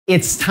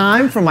It's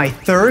time for my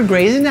third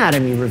Grey's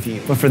Anatomy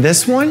review. But for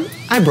this one,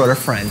 I brought a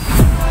friend.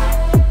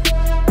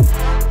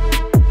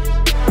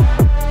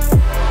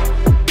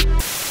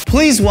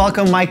 Please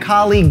welcome my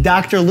colleague,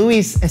 Dr.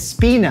 Luis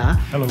Espina,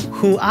 Hello.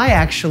 Who I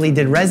actually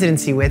did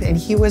residency with, and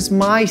he was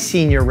my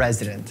senior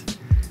resident.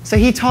 So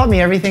he taught me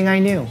everything I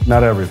knew.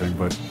 Not everything,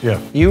 but yeah.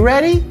 You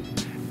ready?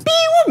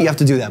 Beep-whoop. You have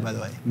to do that, by the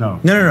way.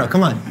 No. No,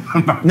 come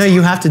on. No,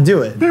 you have to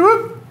do it.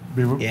 Beep-whoop.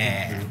 Beep-whoop.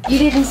 Yeah. You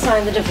didn't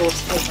sign the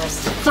divorce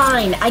papers.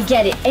 Fine, I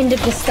get it. End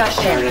of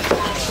discussion.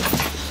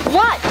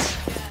 What?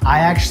 I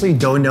actually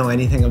don't know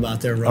anything about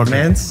their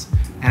romance.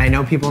 Okay. And I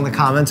know people in the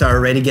comments are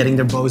already getting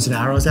their bows and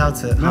arrows out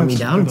to hunt me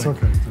down. It's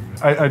okay.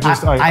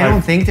 I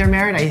don't think they're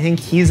married. I think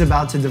he's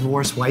about to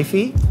divorce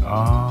wifey.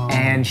 Oh.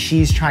 And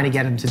she's trying to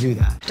get him to do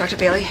that. Dr.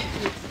 Bailey,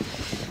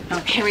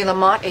 Henry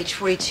Lamont, age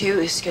 42,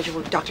 is scheduled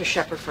with Dr.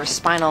 Shepard for a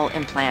spinal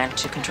implant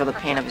to control the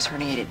pain of his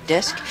herniated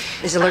disc.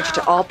 Is allergic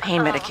to all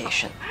pain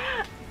medication.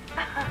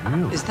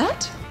 Really? Is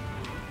that?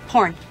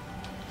 Porn.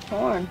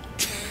 Porn.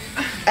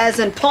 As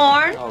in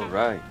porn? All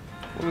right.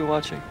 What are we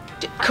watching?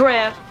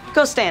 Karev,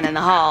 go stand in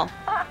the hall.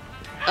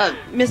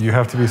 Miss. You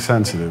have to be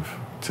sensitive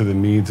to the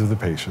needs of the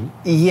patient.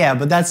 Yeah,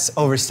 but that's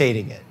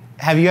overstating it.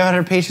 Have you ever had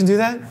a patient do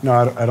that? No,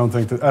 I don't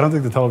think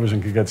the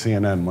television could get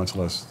CNN, much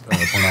less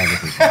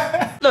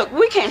pornography. Look,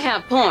 we can't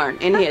have porn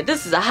in here.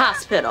 This is a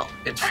hospital.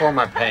 It's for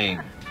my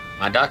pain.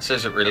 My doc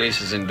says it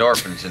releases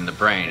endorphins in the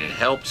brain. It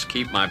helps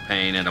keep my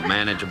pain at a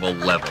manageable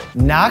level.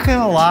 Not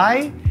gonna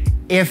lie,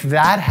 if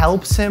that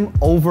helps him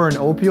over an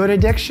opioid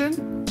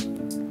addiction,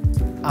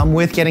 I'm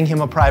with getting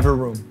him a private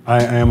room.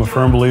 I am a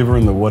firm believer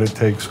in the what it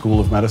takes school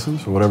of medicine,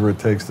 so whatever it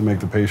takes to make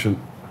the patient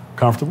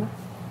comfortable.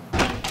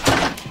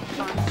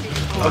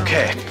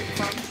 Okay.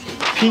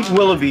 Pete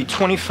Willoughby,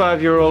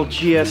 25-year-old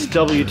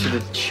GSW to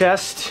the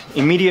chest.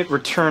 Immediate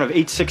return of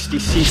 860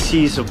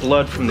 cc's of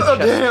blood from the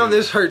chest. Oh, damn,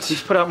 this hurts.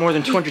 He's put out more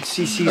than 200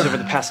 cc's over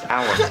the past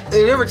hour.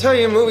 They never tell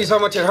you in movies how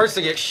much it hurts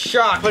to get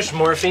shot. Push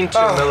morphine 2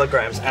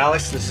 milligrams.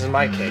 Alex, this is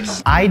my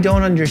case. I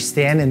don't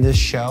understand in this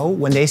show,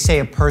 when they say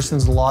a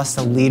person's lost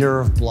a liter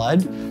of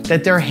blood,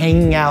 that they're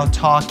hanging out,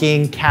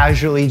 talking,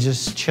 casually,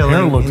 just chilling.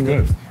 Hair looked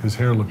good. His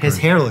hair looked good. His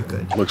hair looked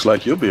good. Looks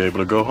like you'll be able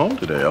to go home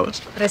today, Alice.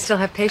 But I still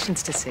have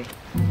patients to see.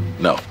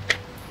 No.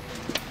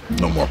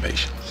 No more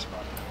patients.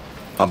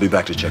 I'll be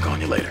back to check on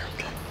you later.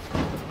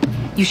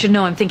 You should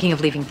know I'm thinking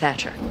of leaving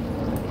Thatcher.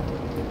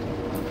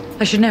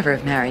 I should never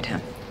have married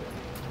him.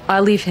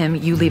 I'll leave him,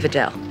 you leave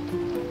Adele.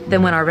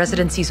 Then when our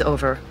residency's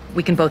over,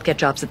 we can both get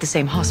jobs at the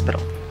same hospital.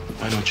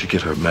 Why don't you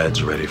get her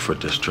meds ready for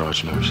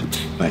discharge, nurse?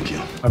 Thank you.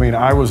 I mean,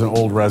 I was an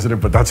old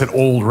resident, but that's an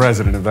old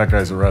resident if that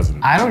guy's a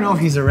resident. I don't know if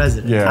he's a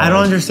resident. Yeah. I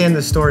don't understand the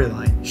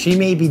storyline. She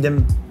may be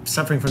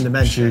suffering from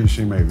dementia.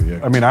 She may be, yeah.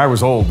 I mean, I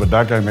was old, but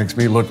that guy makes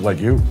me look like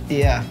you.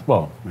 Yeah.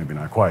 Well, maybe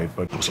not quite,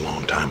 but... It was a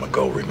long time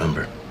ago,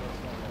 remember?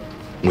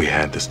 We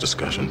had this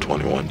discussion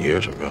 21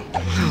 years ago.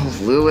 Oh,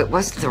 Lou, it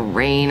wasn't the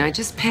rain. I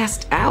just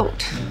passed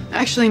out.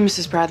 Actually,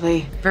 Mrs.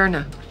 Bradley.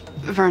 Verna.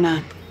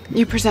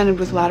 You presented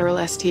with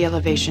lateral ST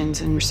elevations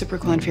and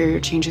reciprocal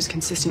inferior changes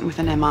consistent with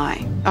an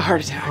MI, a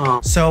heart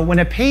attack. So when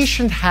a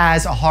patient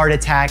has a heart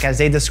attack, as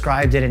they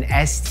described it,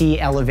 an ST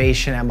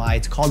elevation MI,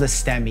 it's called a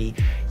STEMI,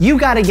 you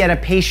gotta get a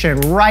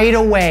patient right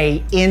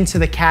away into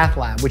the cath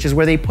lab, which is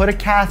where they put a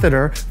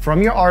catheter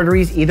from your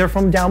arteries, either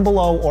from down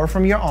below or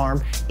from your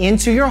arm,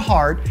 into your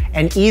heart,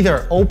 and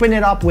either open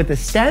it up with a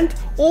stent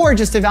or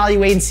just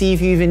evaluate and see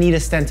if you even need a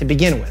stent to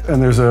begin with.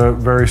 And there's a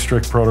very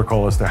strict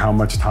protocol as to how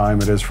much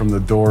time it is from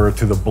the door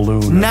to the balloon.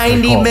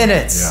 90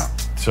 minutes. Yeah.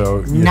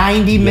 So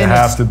 90 minutes. You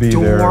have to be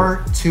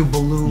door to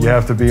balloon. You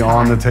have to be time.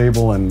 on the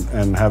table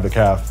and have the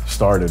cath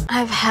started.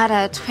 I've had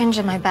a twinge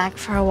in my back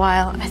for a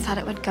while. I thought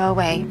it would go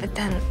away, but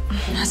then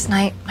last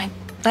night my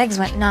legs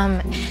went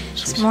numb.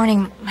 This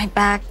morning my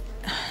back,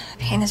 the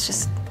pain is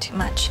just too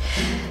much.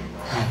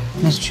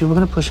 Miss Chu, we're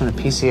gonna push on a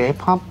PCA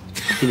pump.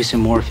 Give you some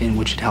morphine,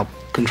 which should help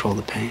control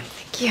the pain.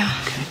 Thank you.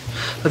 Okay.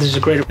 But there's a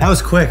greater... That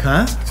was quick,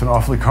 huh? It's an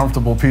awfully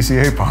comfortable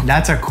PCA pump.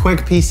 That's a quick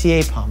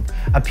PCA pump.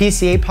 A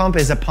PCA pump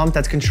is a pump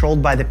that's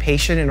controlled by the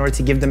patient in order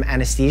to give them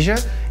anesthesia.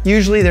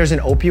 Usually there's an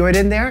opioid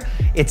in there.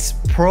 It's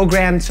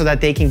programmed so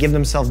that they can give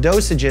themselves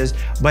dosages,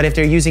 but if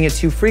they're using it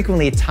too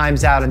frequently, it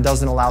times out and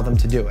doesn't allow them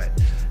to do it.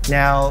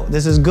 Now,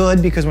 this is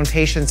good because when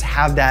patients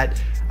have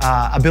that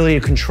ability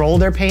to control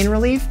their pain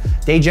relief,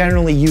 they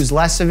generally use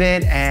less of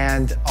it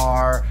and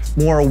are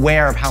more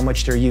aware of how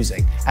much they're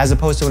using. As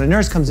opposed to when a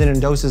nurse comes in and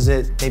doses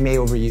it, they may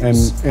overuse.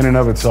 And in and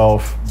of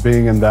itself,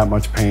 being in that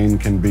much pain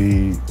can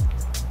be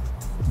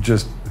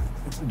just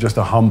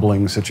a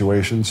humbling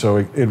situation. So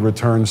it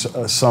returns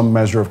some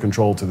measure of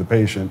control to the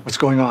patient. What's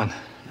going on?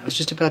 I was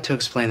just about to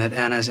explain that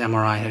Anna's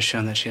MRI has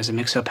shown that she has a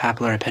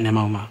myxopapillary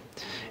ependymoma.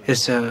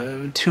 It's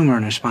a tumor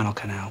in her spinal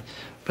canal.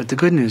 But the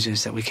good news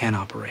is that we can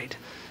operate.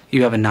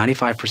 You have a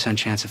 95%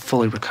 chance of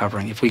fully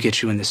recovering if we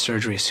get you in this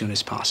surgery as soon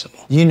as possible.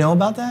 You know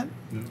about that?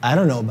 No. I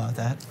don't know about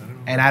that.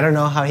 And I don't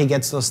know how he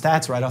gets those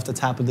stats right off the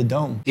top of the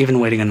dome. Even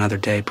waiting another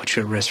day puts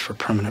you at risk for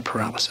permanent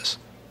paralysis.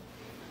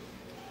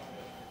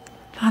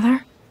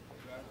 Father?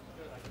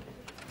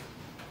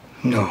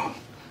 No.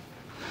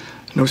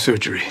 No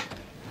surgery.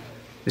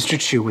 Mr.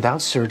 Chu,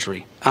 without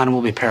surgery, Anna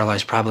will be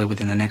paralyzed probably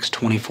within the next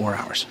 24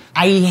 hours.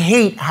 I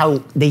hate how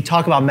they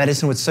talk about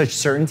medicine with such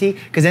certainty,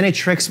 because then it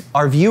tricks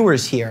our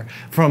viewers here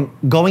from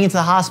going into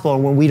the hospital,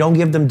 and when we don't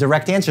give them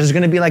direct answers, it's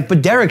gonna be like,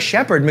 but Derek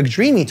Shepard,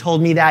 McDreamy,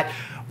 told me that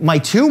my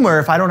tumor,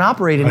 if I don't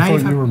operate it, I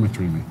thought you were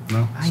McDreamy.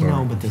 No? I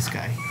know, but this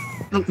guy.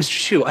 Look, Mr.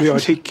 Chu, we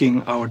are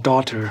taking our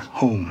daughter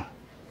home.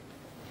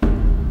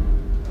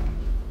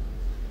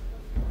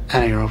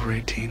 Anna, you're over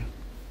 18.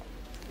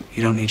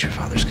 You don't need your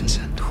father's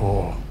consent.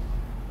 Oh.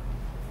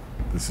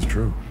 This is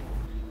true.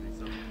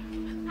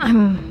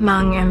 I'm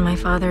Meng and my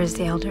father is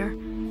the elder.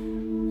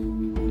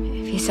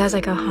 If he says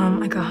I go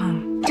home, I go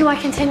home. Do I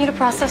continue to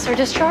process her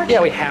discharge?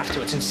 Yeah, we have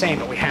to. It's insane,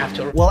 but we have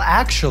to. Well,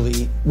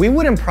 actually, we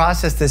wouldn't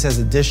process this as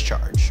a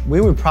discharge.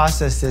 We would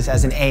process this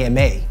as an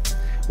AMA,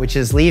 which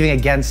is leaving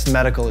against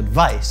medical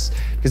advice.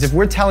 Because if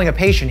we're telling a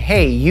patient,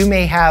 hey, you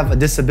may have a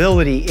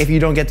disability if you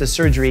don't get the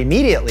surgery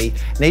immediately,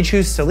 and they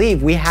choose to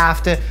leave, we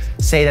have to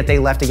say that they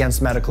left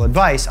against medical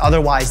advice.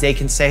 Otherwise, they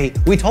can say,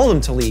 we told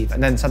them to leave,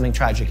 and then something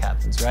tragic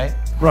happens, right?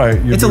 Right.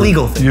 It's a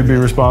legal thing. You'd be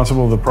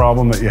responsible. The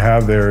problem that you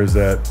have there is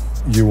that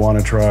you want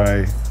to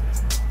try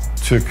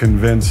to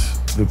convince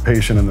the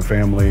patient and the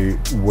family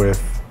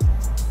with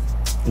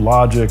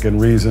logic and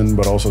reason,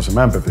 but also some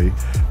empathy.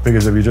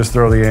 Because if you just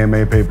throw the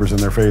AMA papers in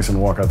their face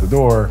and walk out the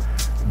door,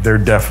 they're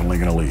definitely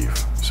going to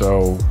leave.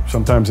 So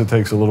sometimes it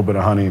takes a little bit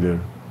of honey to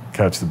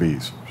catch the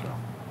bees. So.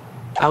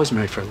 I was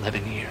married for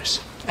 11 years.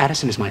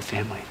 Addison is my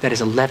family. That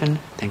is 11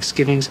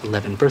 Thanksgivings,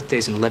 11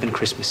 birthdays, and 11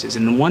 Christmases.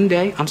 And in one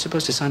day, I'm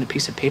supposed to sign a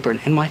piece of paper and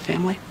end my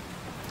family?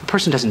 A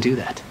person doesn't do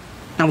that.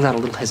 Not without a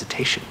little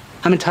hesitation.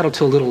 I'm entitled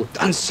to a little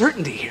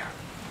uncertainty here.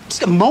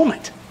 Just a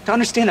moment to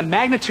understand the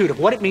magnitude of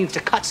what it means to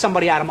cut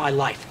somebody out of my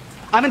life.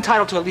 I'm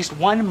entitled to at least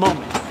one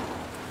moment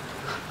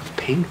of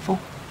painful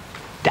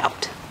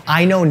doubt.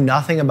 I know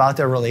nothing about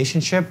their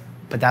relationship,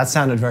 but that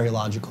sounded very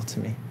logical to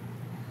me.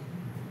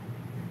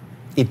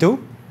 ¿Y tú?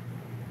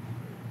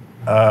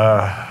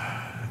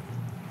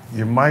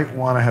 You might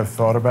want to have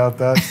thought about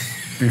that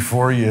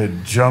before you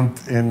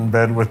jumped in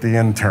bed with the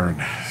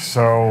intern.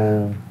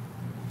 So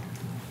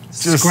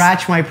just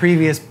scratch my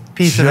previous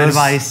piece of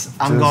advice.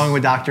 I'm going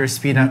with Dr.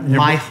 Espina,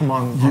 my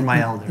Hmong or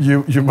my elder.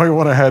 You might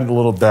want to have a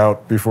little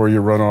doubt before you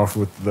run off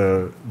with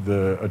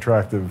the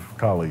attractive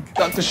colleague.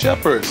 Dr.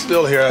 Shepard,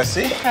 still here, I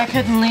see. I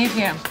couldn't leave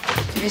here.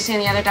 Have you seen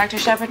the other Dr.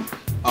 Shepard?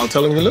 I'll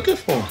tell him you're looking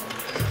for him.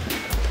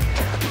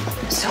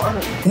 So,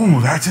 Ooh,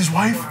 that's his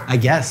wife? I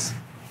guess.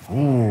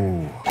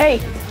 Ooh.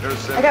 Hey,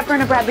 I got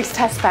Brenna Bradley's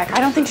test back. I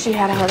don't think she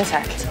had a heart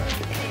attack.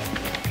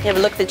 you ever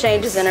look at the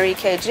changes in her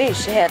EKG?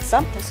 She had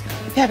something.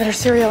 Yeah, but her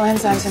serial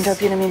enzymes and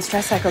dobutamine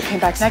stress echo came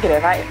back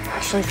negative. I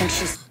actually think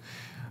she's...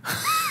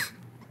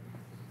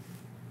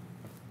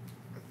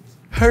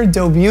 Her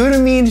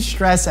dobutamine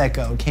stress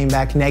echo came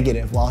back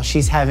negative while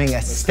she's having a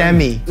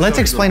STEMI. Let's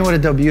explain what a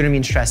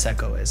dobutamine stress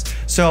echo is.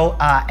 So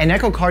an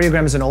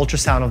echocardiogram is an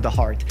ultrasound of the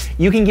heart.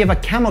 You can give a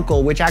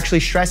chemical which actually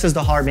stresses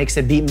the heart, makes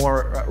it beat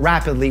more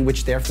rapidly,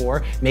 which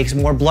therefore makes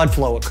more blood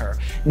flow occur.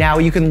 Now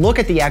you can look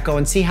at the echo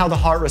and see how the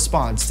heart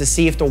responds to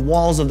see if the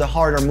walls of the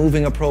heart are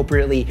moving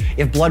appropriately,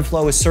 if blood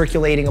flow is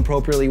circulating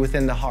appropriately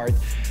within the heart.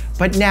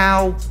 But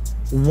now,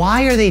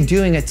 why are they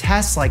doing a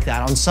test like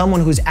that on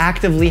someone who's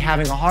actively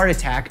having a heart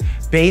attack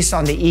based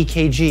on the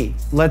EKG?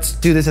 Let's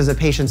do this as a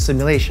patient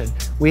simulation.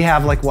 We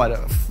have like what,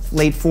 a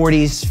late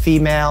 40s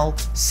female,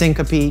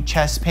 syncope,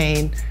 chest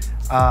pain,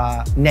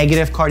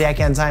 negative cardiac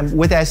enzyme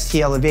with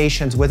ST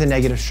elevations with a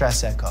negative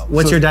stress echo.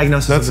 What's your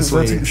diagnosis of this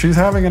lady? She's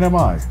having an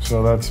MI,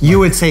 so that's... You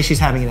would say she's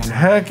having an MI.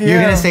 Heck yeah.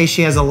 You're gonna say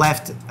she has a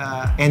left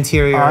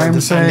anterior I'm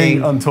descending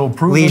saying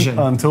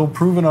until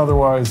proven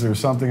otherwise, there's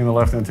something in the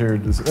left anterior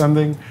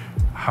descending.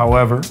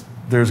 However,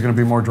 there's going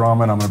to be more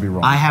drama and I'm going to be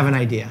wrong. I have an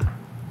idea.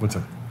 What's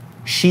it?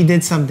 She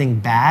did something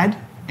bad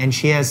and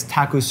she has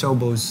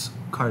Takotsubo's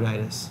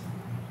carditis.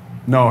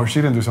 No, she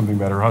didn't do something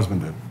bad. Her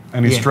husband did.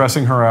 And he's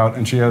stressing her out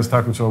and she has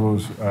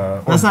Takotsubo's...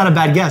 That's not a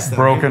bad guess, though.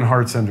 Broken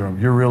heart syndrome.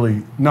 You're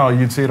really... No,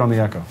 you'd see it on the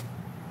echo.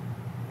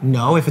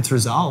 No, if it's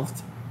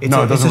resolved. It's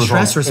a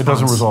stress response. It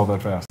doesn't resolve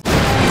that fast.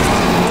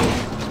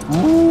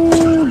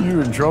 Ooh,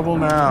 you're in trouble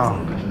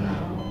now.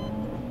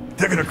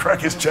 They're gonna crack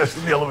his chest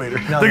in the elevator.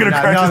 No, they're gonna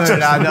crack his chest.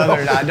 No,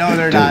 they're not. No,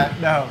 they're not.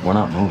 No. We're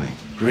not moving.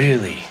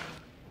 Really?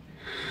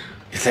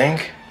 You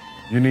think?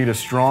 You need a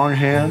strong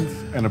hand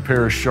and a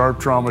pair of sharp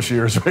trauma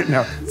shears right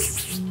now.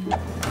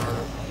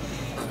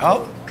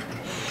 Oh.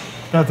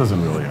 That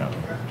doesn't really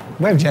happen.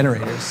 We have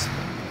generators.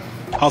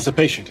 How's the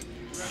patient?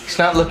 He's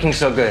not looking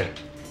so good.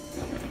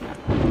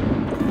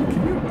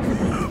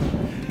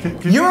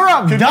 You're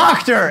a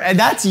doctor, and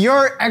that's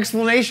your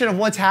explanation of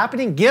what's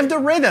happening? Give the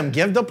rhythm,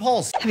 give the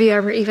pulse. Have you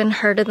ever even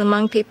heard of the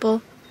Hmong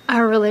people?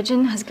 Our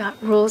religion has got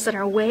rules that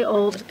are way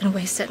old and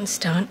way set in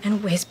stone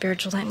and way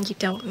spiritual, and you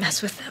don't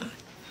mess with them.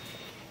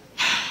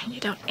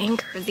 You don't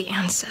anger the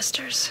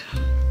ancestors.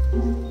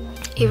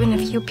 Even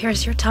if you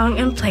pierce your tongue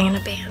and play in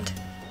a band.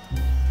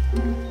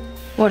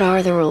 What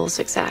are the rules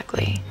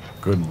exactly?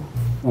 Good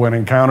move. When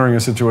encountering a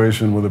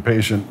situation with a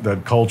patient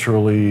that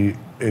culturally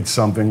it's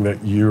something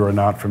that you are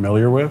not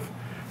familiar with,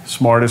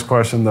 Smartest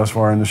question thus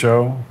far in the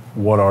show,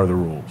 what are the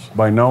rules?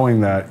 By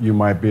knowing that, you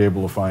might be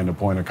able to find a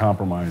point of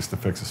compromise to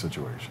fix a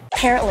situation.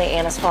 Apparently,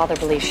 Anna's father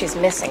believes she's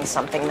missing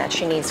something that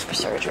she needs for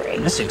surgery.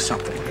 Missing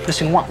something?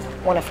 Missing what?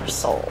 One of her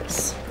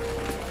souls.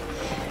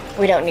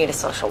 We don't need a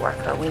social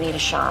worker. We need a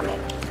shaman.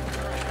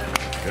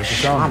 Get the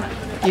shaman.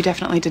 You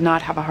definitely did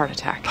not have a heart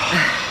attack.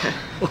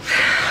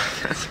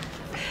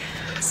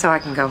 So I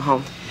can go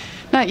home?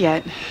 Not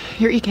yet.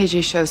 Your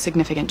EKG shows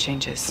significant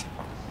changes.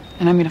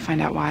 And I'm going to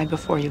find out why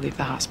before you leave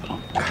the hospital.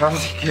 How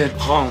to get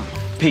home?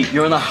 Pete,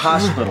 you're in the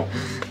hospital.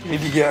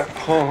 Need to get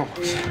home.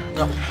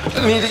 No,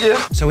 I need to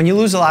get... So when you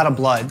lose a lot of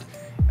blood,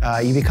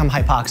 you become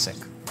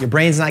hypoxic. Your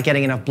brain's not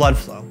getting enough blood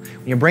flow.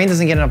 When your brain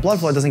doesn't get enough blood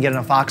flow, it doesn't get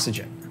enough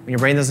oxygen. When your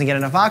brain doesn't get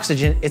enough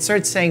oxygen, it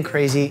starts saying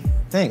crazy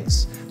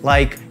things.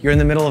 Like you're in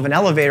the middle of an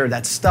elevator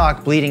that's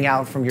stuck, bleeding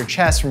out from your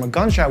chest from a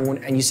gunshot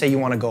wound, and you say you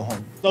want to go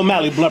home.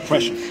 O'Malley, blood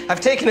pressure.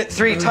 I've taken it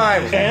 3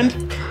 times.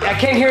 And? I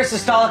can't hear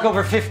systolic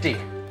over 50.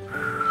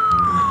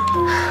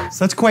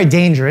 So that's quite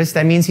dangerous.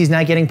 That means he's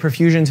not getting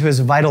perfusion to his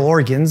vital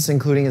organs,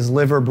 including his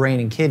liver, brain,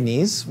 and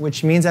kidneys,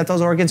 which means that those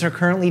organs are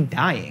currently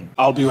dying.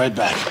 I'll be right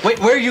back. Wait,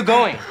 where are you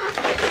going?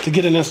 To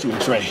get an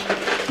instrument tray.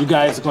 You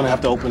guys are gonna have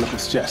to open up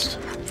his chest.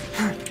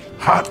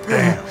 Hot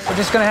damn. We're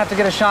just gonna have to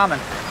get a shaman.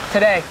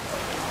 Today.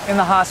 In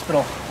the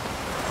hospital.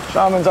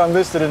 Shaman's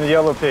unlisted in the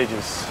yellow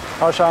pages.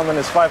 Our shaman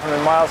is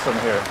 500 miles from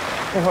here.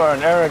 You are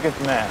an arrogant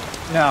man.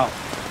 No.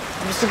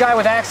 I'm just a guy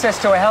with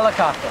access to a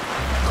helicopter.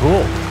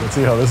 Cool. Let's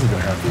see how this is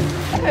gonna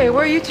happen. Hey,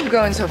 where are you two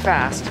going so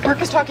fast?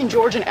 Mark is talking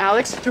George and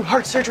Alex through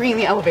heart surgery in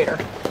the elevator.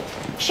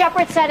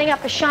 Shepard's setting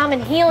up a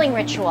shaman healing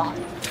ritual.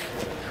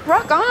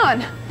 Rock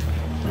on.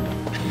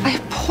 A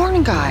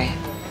porn guy.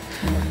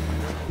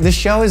 This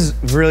show is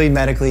really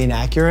medically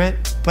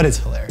inaccurate, but it's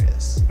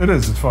hilarious. It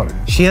is, it's funny.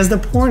 She has the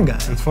porn guy.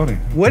 It's funny.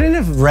 Wouldn't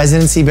have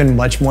residency been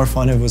much more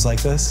fun if it was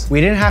like this?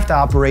 We didn't have to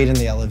operate in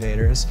the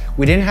elevators.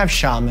 We didn't have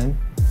shaman.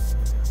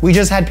 We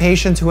just had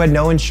patients who had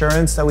no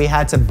insurance that we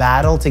had to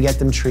battle to get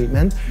them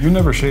treatment. You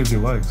never shaved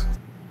your legs.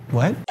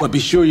 What? But be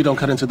sure you don't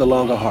cut into the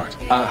longer heart.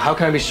 How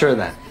can I be sure of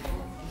that?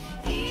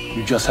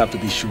 You just have to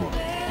be sure.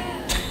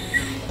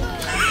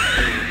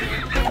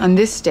 On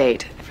this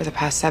date, for the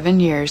past 7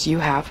 years, you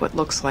have what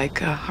looks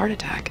like a heart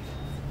attack.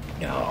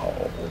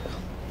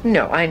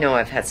 No, I know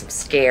I've had some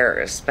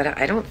scares, but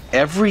I don't...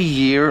 Every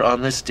year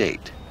on this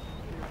date?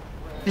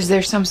 Is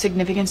there some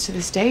significance to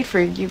this date for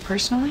you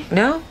personally?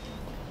 No,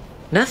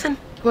 nothing.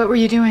 What were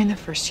you doing the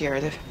first year,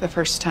 the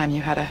first time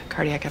you had a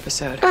cardiac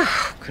episode?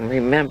 Oh, I can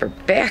remember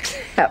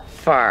back that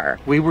far.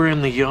 We were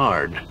in the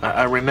yard.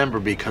 I remember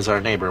because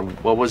our neighbor,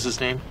 what was his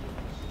name?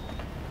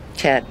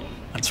 Ted.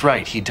 That's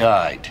right, he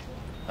died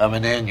of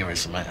an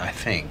aneurysm, I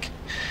think.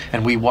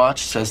 And we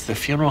watched as the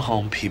funeral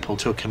home people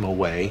took him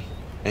away,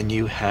 and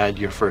you had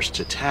your first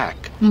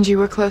attack. And you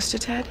were close to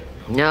Ted?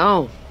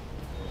 No.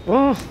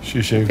 Oh,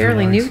 she shaved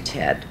barely her legs. knew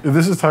Ted. If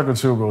this is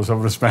Takotsubo, I'm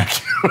gonna smack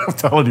you. I'm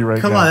telling you right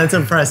now. Come on, that's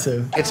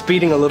impressive. It's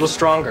beating a little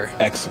stronger.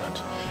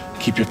 Excellent.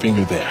 Keep your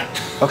finger there.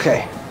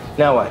 Okay,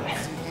 now what?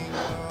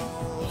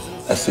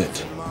 That's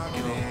it.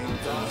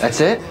 That's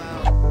it?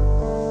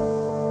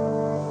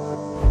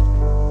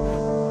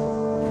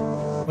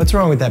 What's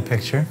wrong with that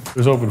picture?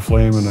 There's open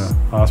flame in a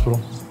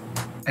hospital.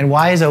 And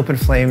why is open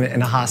flame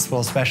in a hospital,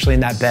 especially in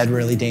that bed,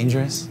 really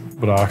dangerous?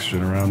 But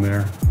oxygen around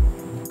there.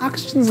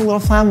 Oxygen's a little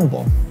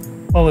flammable.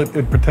 Well,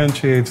 it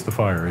potentiates the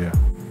fire, yeah.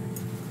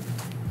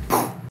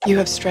 You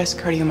have stress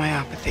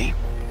cardiomyopathy.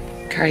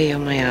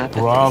 Cardiomyopathy.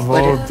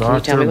 Bravo, Dr. Can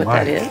you tell me what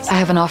Mike. that is? I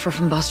have an offer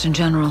from Boston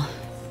General.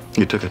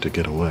 You took it to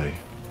get away.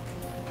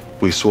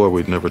 We swore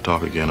we'd never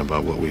talk again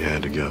about what we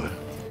had together.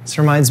 This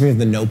reminds me of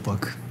The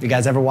Notebook. You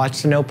guys ever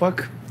watched The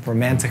Notebook?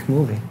 Romantic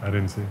movie. I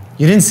didn't see it.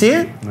 You didn't see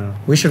it? No.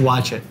 We should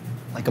watch it.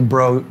 Like a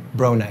bro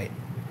night.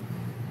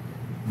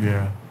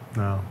 Yeah,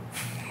 no.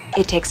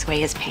 It takes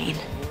away his pain.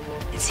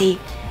 See,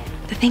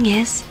 the thing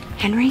is,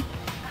 Henry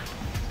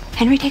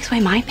takes away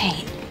my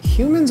pain.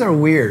 Humans are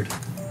weird.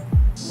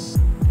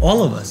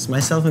 All of us,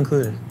 myself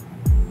included.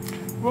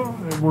 Well,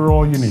 we're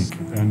all unique,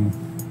 and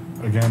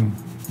again...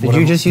 Did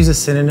you just use a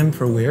synonym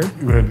for weird?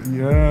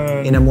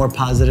 Yeah. In a more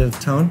positive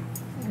tone?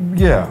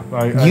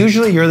 Yeah.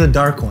 Usually you're the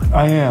dark one.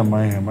 I am.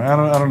 I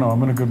don't know.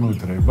 I'm in a good mood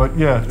today, but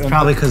yeah.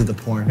 Probably because of the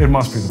porn. It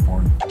must be the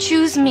porn.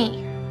 Choose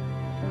me.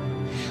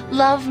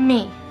 Love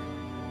me.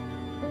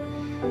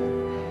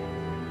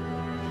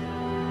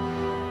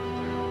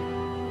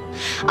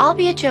 I'll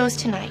be at Joe's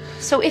tonight,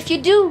 so if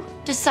you do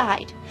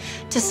decide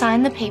to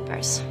sign the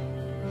papers,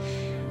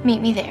 meet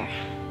me there.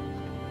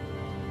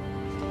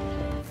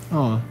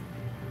 Oh.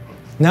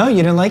 No, you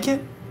didn't like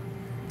it?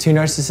 Too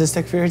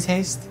narcissistic for your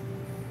taste?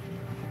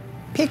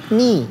 Pick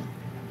me.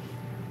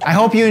 I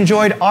hope you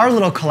enjoyed our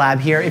little collab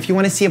here. If you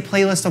want to see a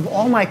playlist of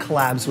all my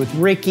collabs with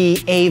Ricky,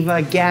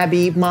 Ava,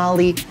 Gabby,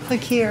 Molly,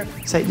 click here.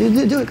 Say,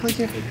 do it, click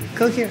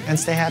here, and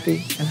stay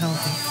happy and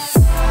healthy.